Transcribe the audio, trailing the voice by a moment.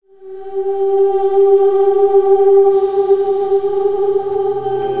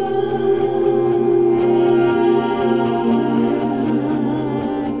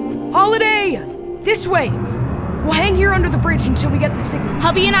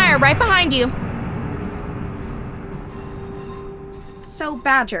Hovey and I are right behind you. So,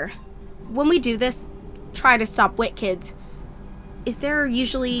 Badger, when we do this, try to stop wit kids, is there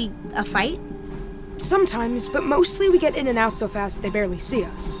usually a fight? Sometimes, but mostly we get in and out so fast they barely see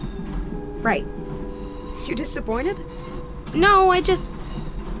us. Right. You disappointed? No,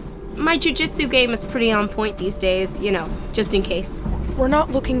 my jujitsu game is pretty on point these days, just in case. We're not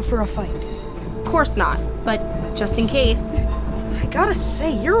looking for a fight. Of course not, but just in case. I gotta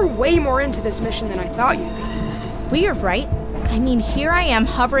say, you're way more into this mission than I thought you'd be. Weird, right? I mean, here I am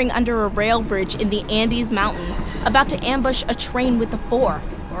hovering under a rail bridge in the Andes Mountains, about to ambush a train with the 4,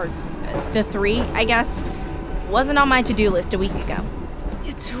 or the 3, I guess. Wasn't on my to-do list a week ago.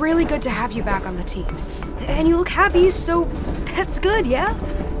 It's really good to have you back on the team. And you look happy, so that's good, yeah?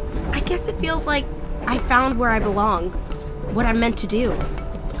 I guess it feels like I found where I belong, what I'm meant to do.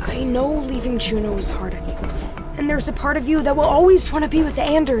 I know leaving Juneau is hard on you, and there's a part of you that will always want to be with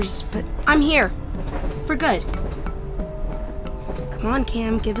Anders, but I'm here. For good. Come on,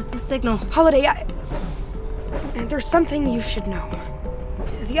 Cam, give us the signal. Holiday, there's something you should know.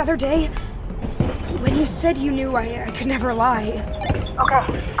 The other day, when you said you knew I could never lie...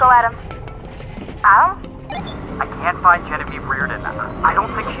 Okay, go Adam. Adam? I can't find Genevieve Reardon. I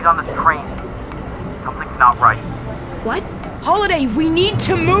don't think she's on this train. Something's not right. What? Holiday, we need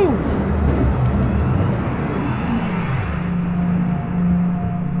to move!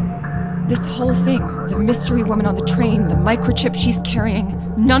 This whole thing, the mystery woman on the train, the microchip she's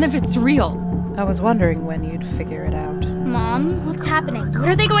carrying, none of it's real. I was wondering when you'd figure it out. Mom, what's happening? What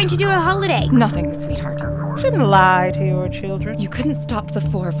are they going to do on Holiday? Nothing, sweetheart. Shouldn't lie to your children. You couldn't stop the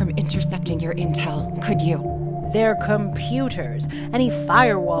 4 from intercepting your intel, could you? They're computers. Any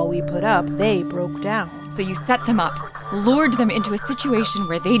firewall we put up, they broke down. So you set them up, lured them into a situation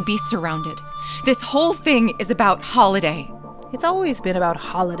where they'd be surrounded. This whole thing is about Holiday. It's always been about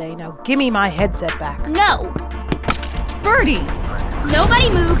Holiday. Now give me my headset back. No! Birdie! Nobody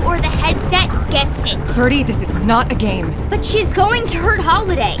move or the headset gets it. Birdie, this is not a game. But she's going to hurt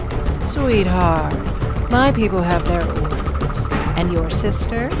Holiday. Sweetheart, my people have their orders. And your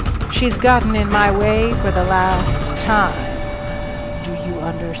sister? She's gotten in my way for the last time. Do you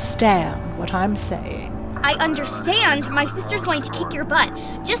understand what I'm saying? I understand. My sister's going to kick your butt,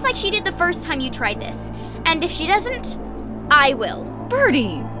 just like she did the first time you tried this. And if she doesn't, I will.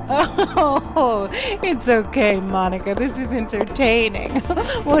 Birdie! Oh, it's okay, Monica. This is entertaining.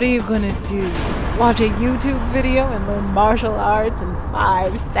 What are you gonna do? Watch a YouTube video and learn martial arts in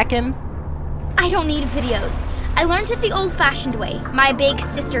 5 seconds? I don't need videos. I learned it the old-fashioned way. My big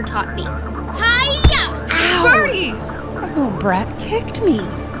sister taught me. Hi-ya! Ow! Birdie! Oh, Brat kicked me.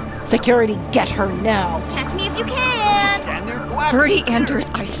 Security, get her now. Catch me if you can. Stand there. Birdie Anders,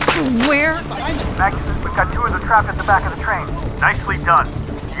 I swear! Magnus, we've got 2 of them trapped at the back of the train. Nicely done.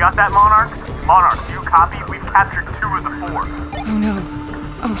 You got that, Monarch? Monarch, do you copy? We've captured 2 of the 4. Oh no.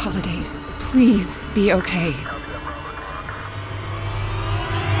 Oh, Holiday, please be okay.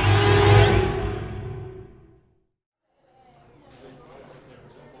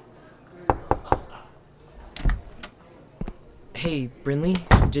 Hey,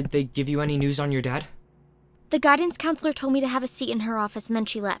 Brinley, did they give you any news on your dad? The guidance counselor told me to have a seat in her office and then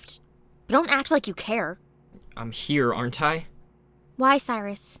she left. But don't act like you care. I'm here, aren't I? Why,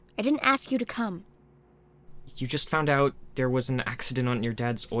 Cyrus? I didn't ask you to come. You just found out there was an accident on your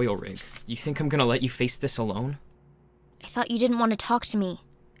dad's oil rig. You think I'm gonna let you face this alone? I thought you didn't want to talk to me.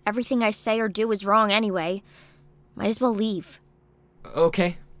 Everything I say or do is wrong anyway. Might as well leave.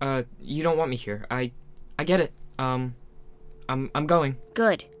 Okay, you don't want me here. I get it. I'm going.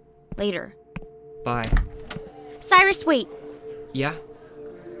 Good. Later. Bye. Cyrus, wait. Yeah?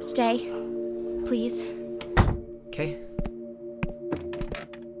 Stay. Please. Okay.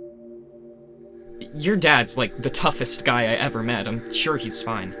 Your dad's, like, the toughest guy I ever met. I'm sure he's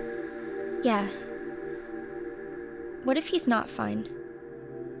fine. Yeah. What if he's not fine?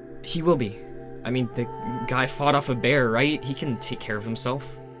 He will be. I mean, the guy fought off a bear, right? He can take care of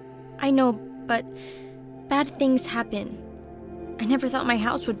himself. I know, but bad things happen. I never thought my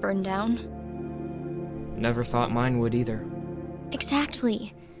house would burn down. Never thought mine would either.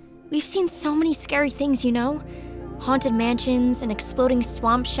 Exactly. We've seen so many scary things, you know? Haunted mansions and exploding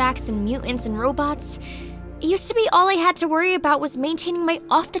swamp shacks and mutants and robots. It used to be all I had to worry about was maintaining my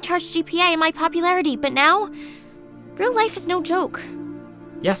off-the-charts GPA and my popularity, but now, real life is no joke.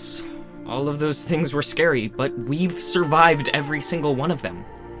 Yes, all of those things were scary, but we've survived every single one of them.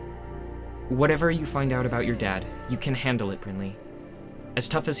 Whatever you find out about your dad, you can handle it, Brinley. As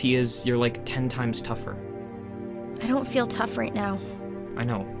tough as he is, you're like 10 times tougher. I don't feel tough right now. I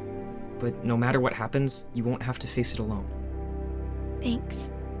know, but no matter what happens, you won't have to face it alone.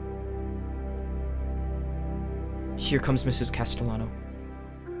 Thanks. Here comes Mrs. Castellano.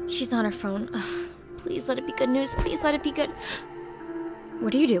 She's on her phone. Ugh, please let it be good news. Please let it be good.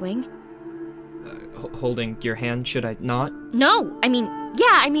 What are you doing? Holding your hand, should I not? No!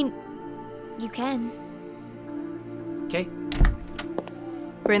 You can. Okay.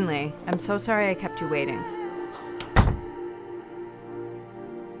 Brinley, I'm so sorry I kept you waiting.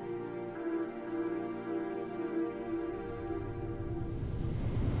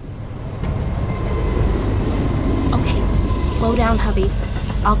 Okay, slow down, hubby.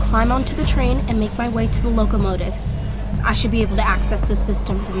 I'll climb onto the train and make my way to the locomotive. I should be able to access the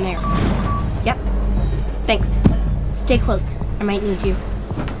system from there. Yep. Thanks. Stay close. I might need you.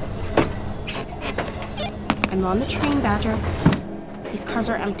 I'm on the train, Badger. These cars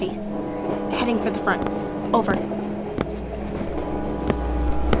are empty. Heading for the front. Over.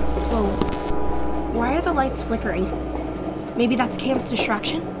 Whoa. Why are the lights flickering? Maybe that's Cam's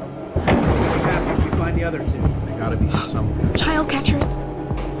distraction? What happens if you find the other two? They gotta be here somewhere. Child catchers.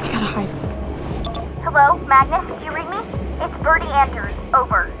 I gotta hide. Hello, Magnus, do you read me? It's Birdie Andrews.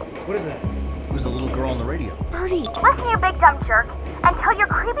 Over. What is that? Who's the little girl on the radio? Birdie. Listen, you big dumb jerk, and tell your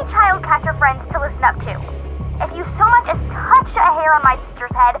creepy child catcher friends to listen up too. If you so much as touch a hair on my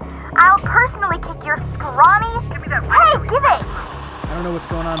sister's head, I'll personally kick your scrawny... Give me that... Hey, give it! I don't know what's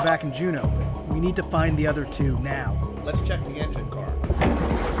going on back in Juneau, but we need to find the other two now. Let's check the engine car.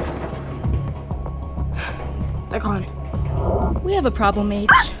 They're gone. We have a problem, H.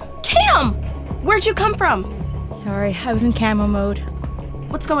 Cam! Where'd you come from? Sorry, I was in camo mode.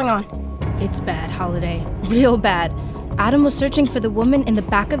 What's going on? It's bad, Holiday. Real bad. Adam was searching for the woman in the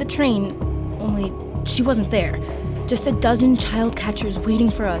back of the train, only she wasn't there. Just a dozen child catchers waiting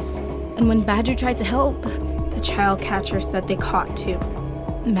for us. And when Badger tried to help... The child catcher said they caught two.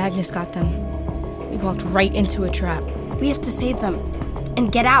 Magnus got them. We walked right into a trap. We have to save them.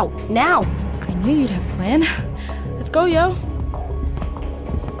 And get out, now! I knew you'd have a plan. Let's go, yo.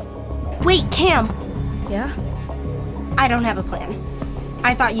 Wait, Cam! Yeah? I don't have a plan.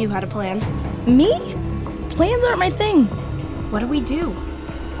 I thought you had a plan. Me? Plans aren't my thing. What do we do?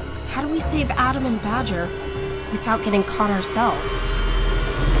 How do we save Adam and Badger without getting caught ourselves?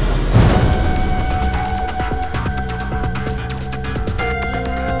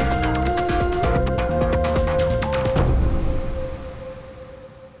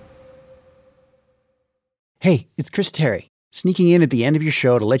 Hey, it's Chris Terry, sneaking in at the end of your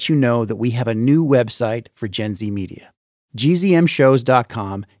show to let you know that we have a new website for Gen Z Media.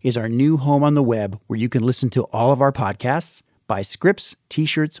 gzmshows.com is our new home on the web where you can listen to all of our podcasts, buy scripts,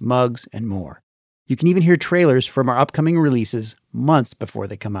 t-shirts, mugs, and more. You can even hear trailers from our upcoming releases months before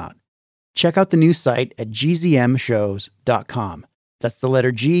they come out. Check out the new site at gzmshows.com. That's the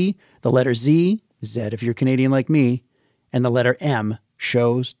letter G, the letter Z, Z if you're Canadian like me, and the letter M,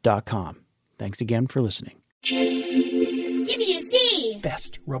 shows.com. Thanks again for listening. Give me a Z!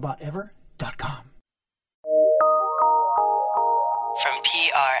 BestRobotEver.com. From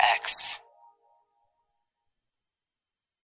PRX.